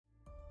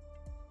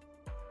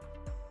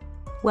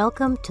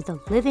Welcome to the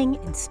Living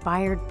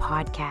Inspired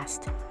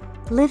podcast.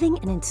 Living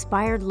an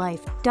inspired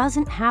life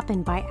doesn't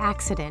happen by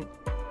accident.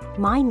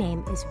 My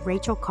name is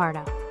Rachel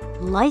Carta,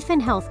 life and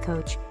health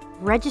coach,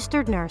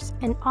 registered nurse,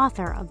 and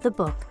author of the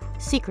book,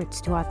 Secrets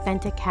to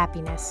Authentic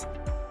Happiness.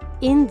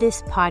 In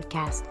this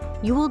podcast,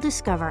 you will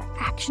discover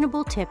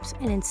actionable tips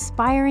and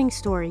inspiring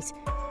stories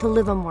to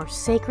live a more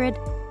sacred,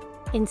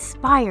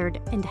 inspired,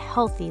 and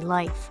healthy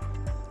life.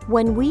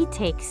 When we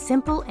take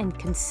simple and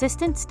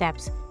consistent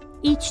steps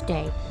each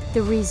day,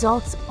 the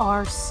results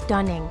are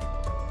stunning.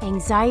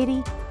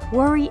 Anxiety,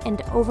 worry,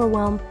 and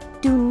overwhelm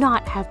do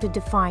not have to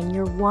define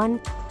your one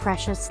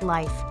precious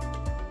life.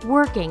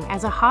 Working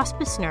as a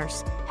hospice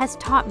nurse has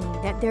taught me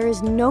that there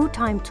is no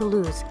time to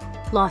lose,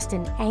 lost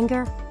in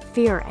anger,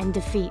 fear, and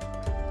defeat.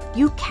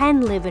 You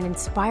can live an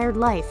inspired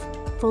life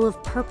full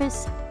of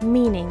purpose,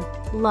 meaning,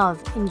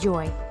 love, and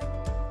joy.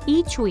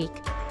 Each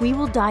week, we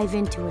will dive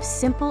into a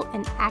simple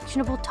and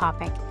actionable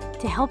topic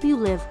to help you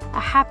live a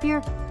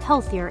happier,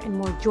 healthier, and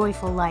more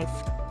joyful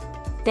life.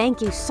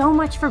 Thank you so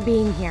much for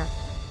being here.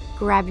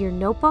 Grab your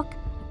notebook,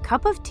 a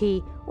cup of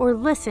tea, or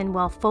listen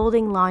while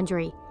folding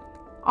laundry.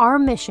 Our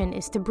mission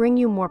is to bring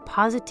you more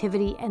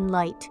positivity and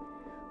light.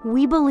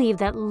 We believe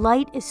that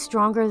light is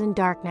stronger than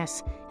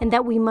darkness and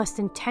that we must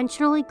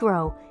intentionally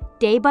grow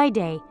day by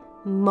day,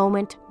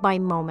 moment by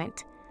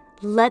moment.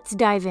 Let's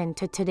dive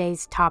into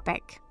today's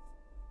topic.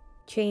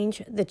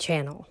 Change the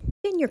channel.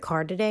 In your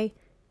car today,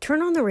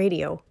 turn on the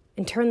radio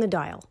and turn the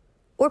dial,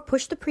 or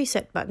push the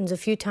preset buttons a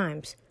few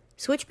times.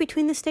 Switch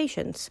between the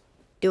stations.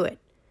 Do it.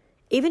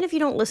 Even if you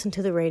don't listen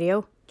to the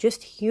radio,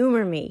 just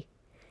humor me.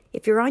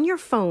 If you're on your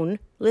phone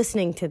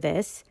listening to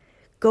this,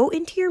 go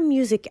into your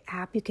music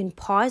app. You can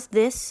pause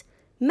this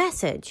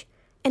message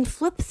and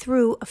flip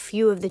through a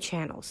few of the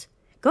channels.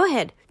 Go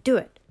ahead, do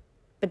it.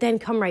 But then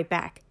come right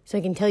back so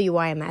I can tell you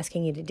why I'm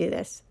asking you to do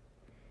this.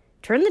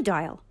 Turn the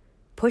dial,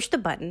 push the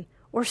button,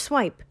 or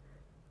swipe.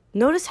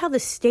 Notice how the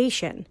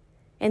station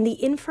and the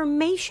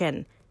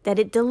information that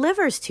it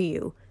delivers to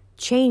you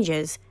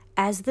changes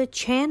as the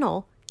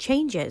channel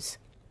changes.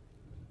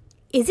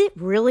 Is it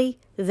really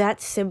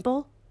that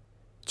simple?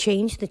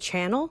 Change the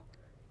channel,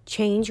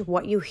 change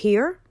what you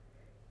hear,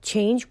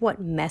 change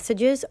what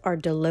messages are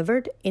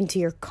delivered into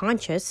your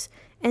conscious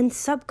and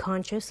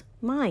subconscious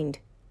mind.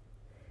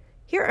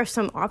 Here are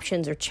some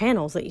options or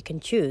channels that you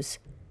can choose: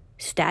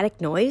 static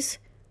noise,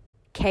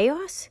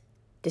 chaos,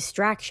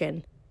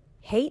 distraction,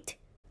 hate,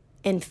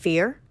 and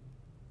fear,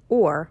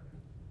 or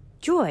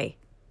joy,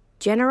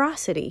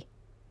 generosity,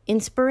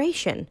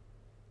 inspiration,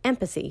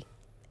 empathy,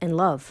 and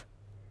love.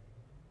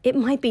 It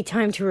might be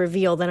time to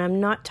reveal that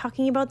I'm not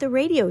talking about the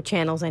radio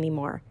channels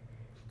anymore.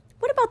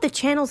 What about the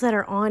channels that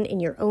are on in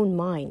your own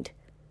mind?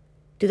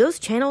 Do those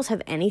channels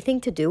have anything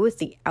to do with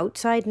the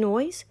outside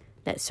noise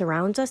that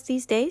surrounds us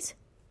these days?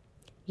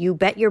 You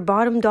bet your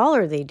bottom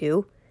dollar they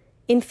do.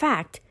 In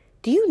fact,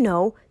 do you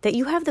know that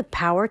you have the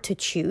power to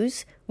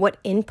choose what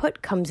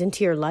input comes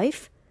into your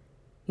life?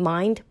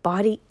 Mind,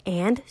 body,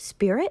 and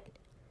spirit?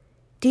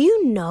 Do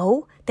you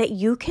know that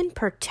you can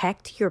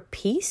protect your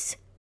peace?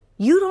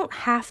 You don't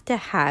have to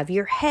have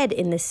your head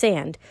in the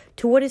sand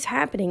to what is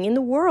happening in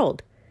the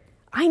world.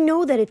 I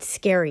know that it's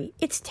scary,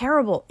 it's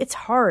terrible, it's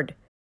hard,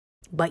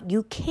 but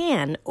you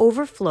can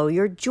overflow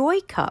your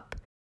joy cup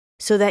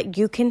so that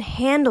you can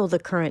handle the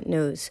current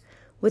news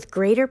with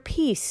greater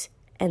peace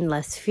and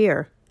less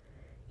fear.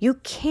 You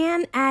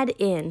can add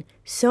in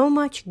so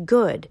much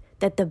good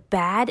that the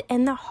bad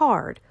and the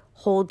hard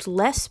holds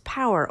less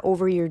power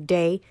over your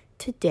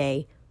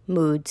day-to-day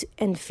moods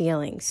and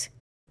feelings.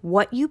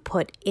 What you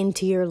put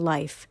into your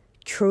life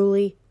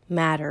truly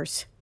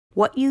matters.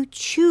 What you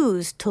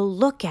choose to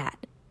look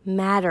at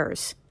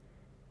matters.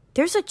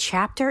 There's a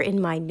chapter in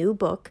my new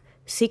book,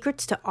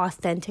 Secrets to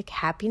Authentic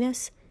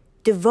Happiness,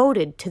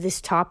 devoted to this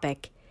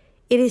topic.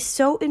 It is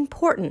so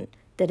important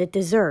that it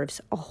deserves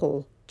a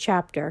whole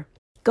chapter.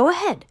 Go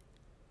ahead,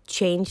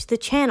 change the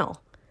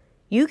channel.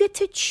 You get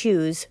to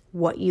choose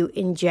what you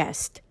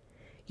ingest.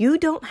 You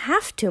don't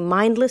have to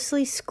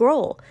mindlessly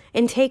scroll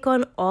and take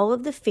on all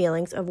of the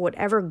feelings of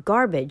whatever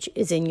garbage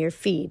is in your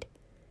feed.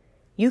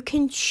 You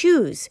can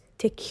choose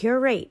to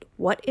curate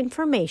what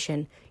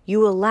information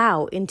you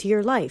allow into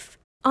your life.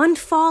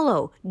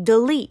 Unfollow,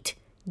 delete,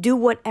 do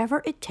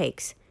whatever it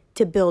takes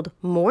to build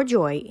more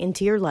joy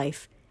into your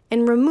life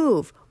and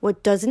remove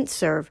what doesn't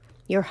serve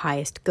your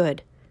highest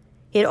good.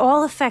 It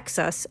all affects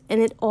us and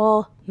it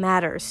all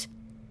matters.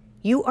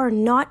 You are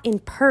not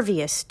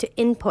impervious to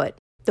input.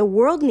 The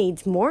world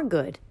needs more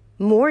good,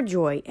 more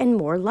joy, and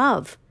more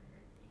love.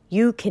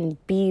 You can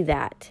be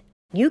that.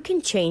 You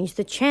can change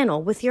the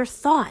channel with your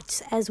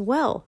thoughts as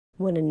well.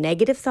 When a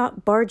negative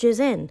thought barges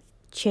in,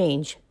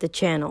 change the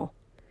channel.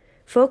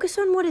 Focus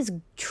on what is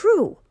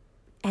true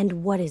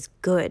and what is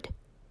good.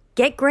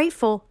 Get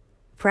grateful.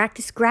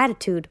 Practice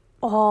gratitude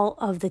all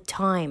of the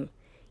time,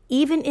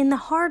 even in the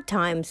hard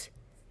times,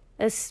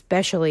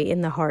 especially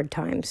in the hard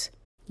times.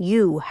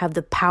 You have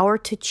the power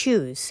to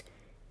choose.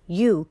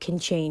 You can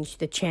change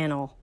the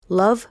channel.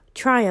 Love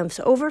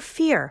triumphs over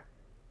fear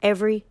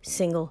every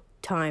single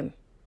time.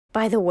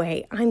 By the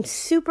way, I'm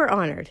super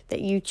honored that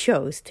you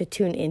chose to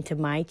tune into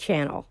my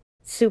channel.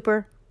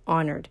 Super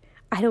honored.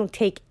 I don't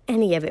take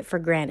any of it for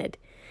granted.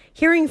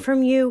 Hearing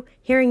from you,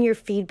 hearing your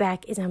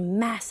feedback is a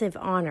massive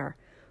honor,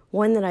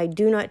 one that I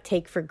do not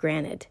take for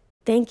granted.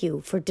 Thank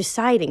you for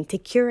deciding to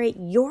curate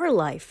your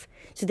life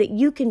so that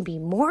you can be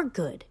more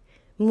good,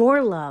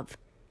 more love,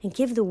 and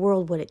give the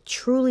world what it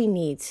truly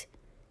needs.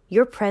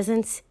 Your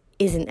presence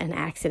isn't an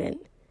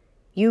accident.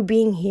 You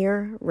being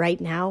here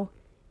right now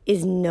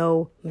is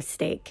no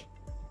mistake.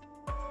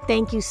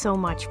 Thank you so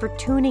much for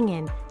tuning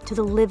in to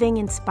the Living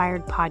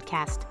Inspired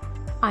podcast.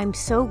 I'm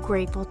so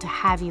grateful to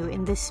have you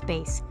in this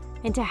space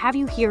and to have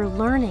you here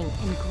learning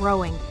and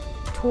growing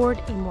toward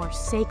a more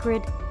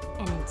sacred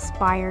and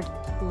inspired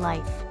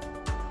life.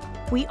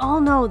 We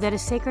all know that a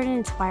sacred and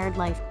inspired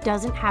life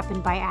doesn't happen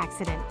by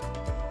accident.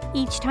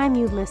 Each time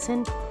you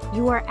listen,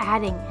 you are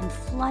adding and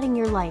flooding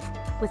your life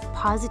with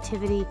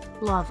positivity,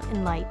 love,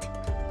 and light.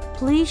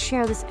 Please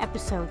share this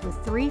episode with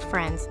 3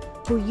 friends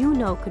who you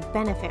know could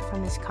benefit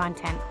from this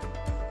content.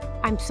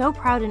 I'm so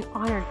proud and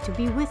honored to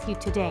be with you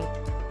today,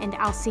 and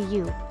I'll see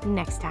you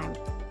next time.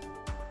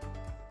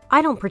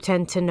 I don't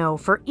pretend to know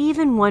for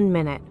even 1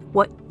 minute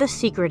what the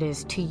secret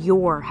is to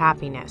your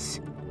happiness.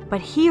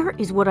 But here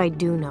is what I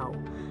do know.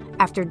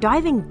 After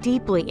diving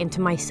deeply into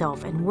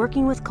myself and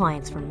working with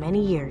clients for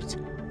many years,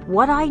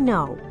 what I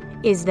know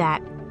is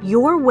that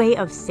your way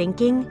of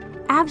thinking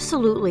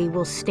absolutely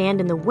will stand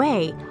in the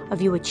way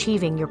of you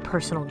achieving your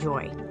personal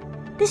joy.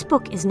 This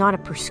book is not a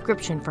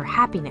prescription for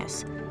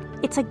happiness.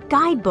 It's a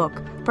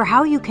guidebook for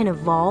how you can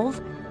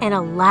evolve and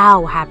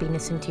allow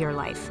happiness into your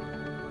life.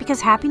 Because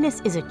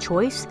happiness is a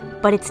choice,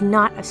 but it's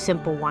not a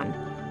simple one.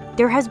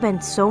 There has been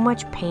so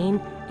much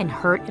pain and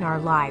hurt in our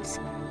lives.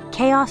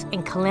 Chaos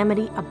and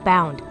calamity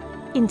abound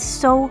in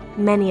so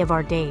many of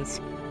our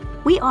days.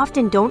 We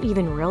often don't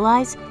even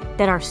realize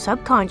that our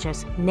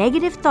subconscious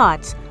negative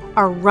thoughts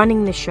are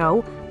running the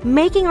show,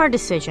 making our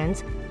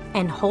decisions,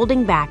 and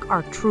holding back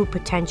our true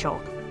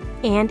potential,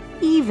 and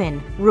even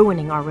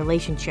ruining our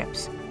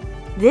relationships.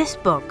 This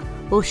book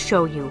will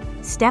show you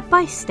step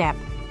by step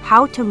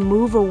how to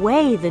move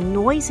away the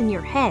noise in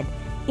your head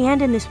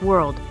and in this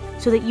world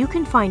so that you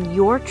can find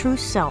your true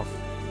self.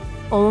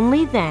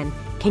 Only then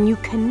can you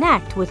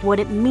connect with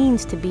what it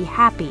means to be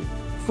happy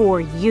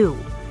for you.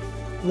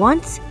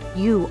 Once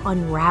you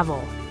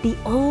unravel the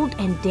old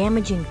and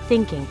damaging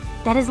thinking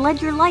that has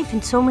led your life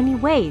in so many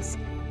ways,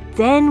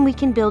 then we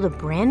can build a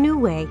brand new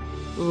way,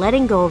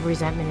 letting go of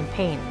resentment and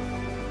pain.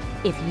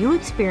 If you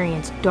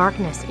experience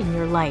darkness in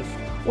your life,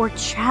 or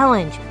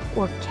challenge,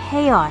 or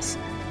chaos,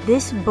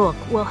 this book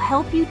will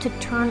help you to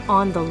turn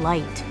on the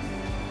light.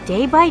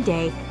 Day by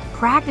day,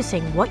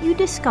 practicing what you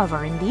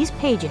discover in these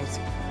pages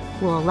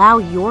will allow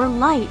your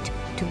light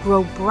to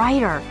grow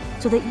brighter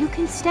so that you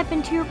can step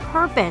into your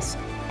purpose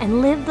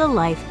and live the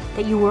life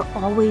that you were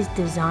always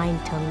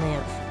designed to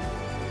live.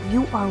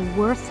 You are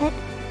worth it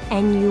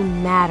and you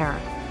matter.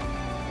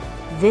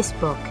 This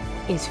book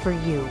is for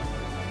you.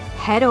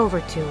 Head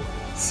over to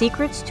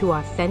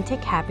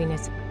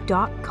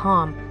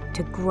secretstoauthentichappiness.com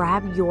to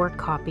grab your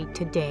copy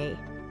today.